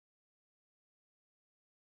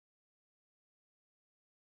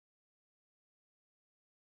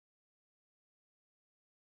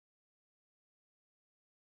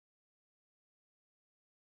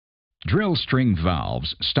Drill string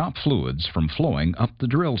valves stop fluids from flowing up the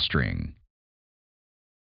drill string.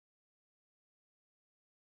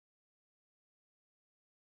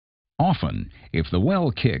 Often, if the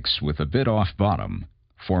well kicks with the bit off bottom,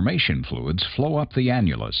 formation fluids flow up the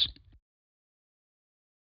annulus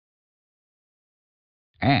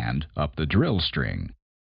and up the drill string.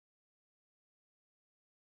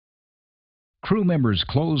 Crew members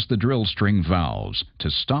close the drill string valves to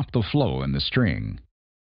stop the flow in the string.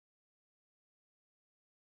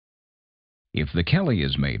 If the Kelly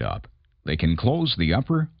is made up, they can close the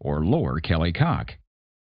upper or lower Kelly cock.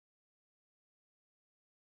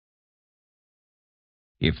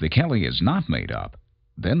 If the Kelly is not made up,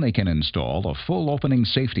 then they can install a full opening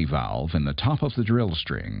safety valve in the top of the drill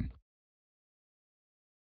string.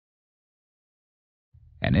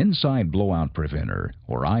 An inside blowout preventer,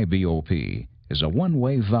 or IBOP, is a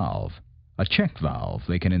one-way valve, a check valve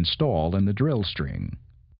they can install in the drill string.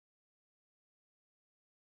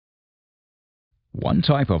 One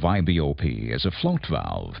type of IBOP is a float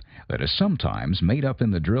valve that is sometimes made up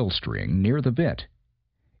in the drill string near the bit.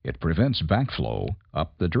 It prevents backflow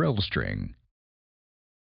up the drill string.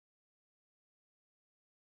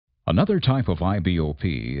 Another type of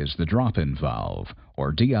IBOP is the drop-in valve,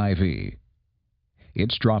 or DIV.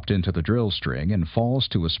 It's dropped into the drill string and falls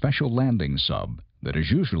to a special landing sub that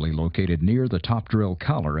is usually located near the top drill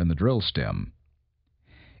collar in the drill stem.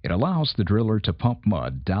 It allows the driller to pump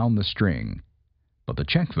mud down the string, but the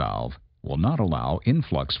check valve will not allow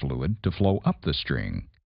influx fluid to flow up the string.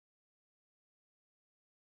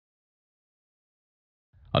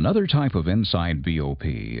 Another type of inside BOP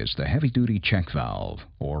is the heavy-duty check valve,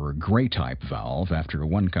 or gray-type valve after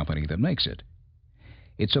one company that makes it.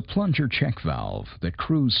 It's a plunger check valve that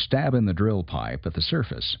crews stab in the drill pipe at the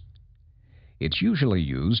surface. It's usually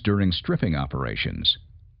used during stripping operations.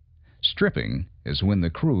 Stripping is when the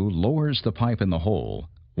crew lowers the pipe in the hole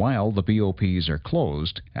while the BOPs are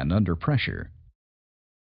closed and under pressure.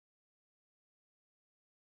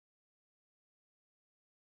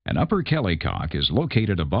 An upper Kelly cock is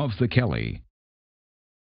located above the Kelly.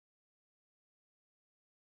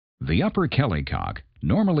 The upper Kelly cock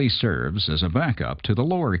normally serves as a backup to the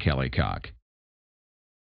lower Kelly cock.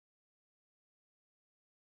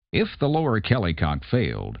 If the lower Kelly cock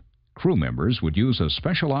failed, crew members would use a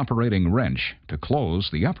special operating wrench to close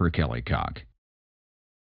the upper Kelly cock.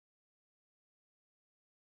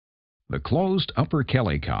 The closed upper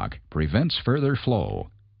Kelly cock prevents further flow.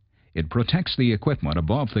 It protects the equipment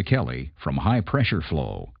above the Kelly from high pressure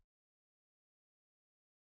flow.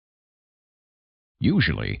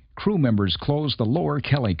 Usually, crew members close the lower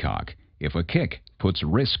Kelly cock if a kick puts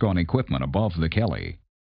risk on equipment above the Kelly.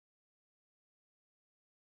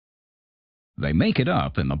 They make it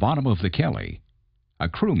up in the bottom of the Kelly. A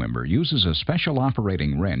crew member uses a special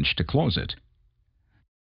operating wrench to close it.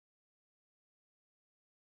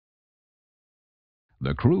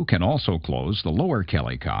 The crew can also close the lower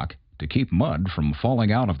Kelly cock to keep mud from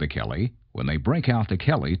falling out of the Kelly when they break out the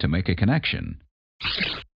Kelly to make a connection.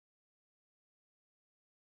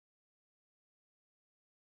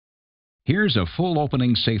 Here's a full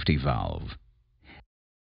opening safety valve.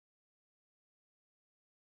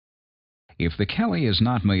 If the Kelly is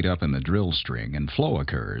not made up in the drill string and flow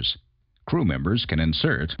occurs, crew members can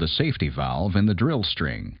insert the safety valve in the drill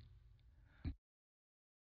string.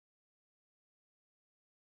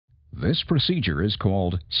 This procedure is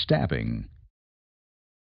called stabbing.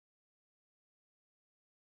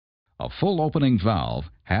 A full opening valve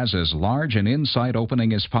has as large an inside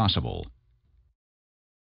opening as possible.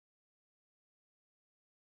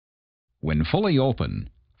 When fully open,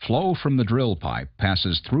 flow from the drill pipe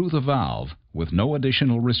passes through the valve with no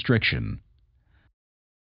additional restriction.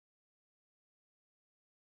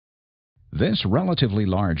 This relatively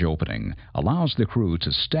large opening allows the crew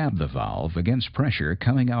to stab the valve against pressure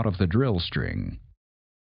coming out of the drill string.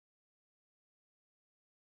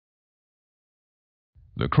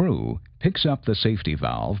 The crew picks up the safety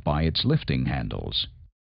valve by its lifting handles.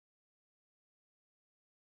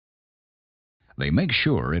 They make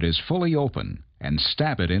sure it is fully open and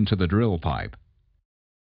stab it into the drill pipe.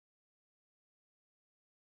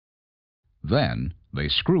 Then they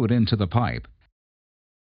screw it into the pipe.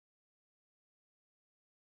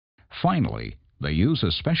 Finally, they use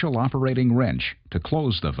a special operating wrench to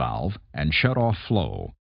close the valve and shut off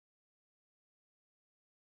flow.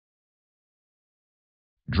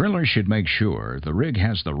 Drillers should make sure the rig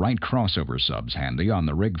has the right crossover subs handy on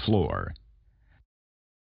the rig floor.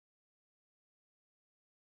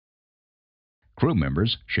 Crew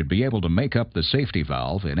members should be able to make up the safety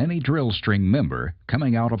valve in any drill string member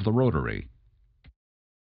coming out of the rotary.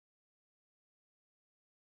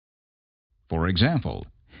 For example,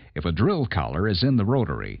 if a drill collar is in the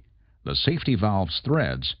rotary, the safety valve's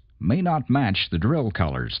threads may not match the drill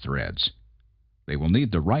collar's threads. They will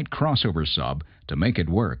need the right crossover sub to make it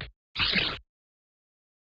work.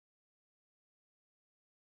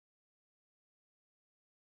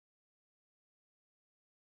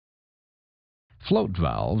 Float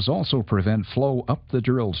valves also prevent flow up the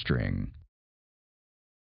drill string.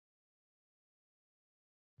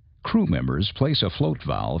 Crew members place a float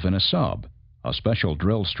valve in a sub, a special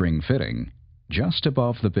drill string fitting, just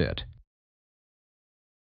above the bit.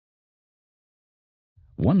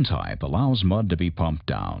 One type allows mud to be pumped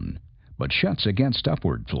down, but shuts against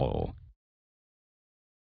upward flow.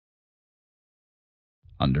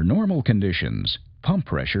 Under normal conditions, pump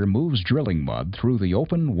pressure moves drilling mud through the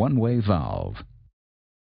open one-way valve.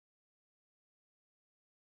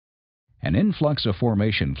 An influx of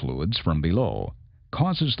formation fluids from below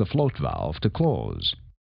causes the float valve to close.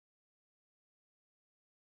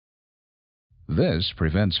 This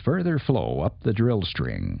prevents further flow up the drill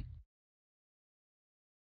string.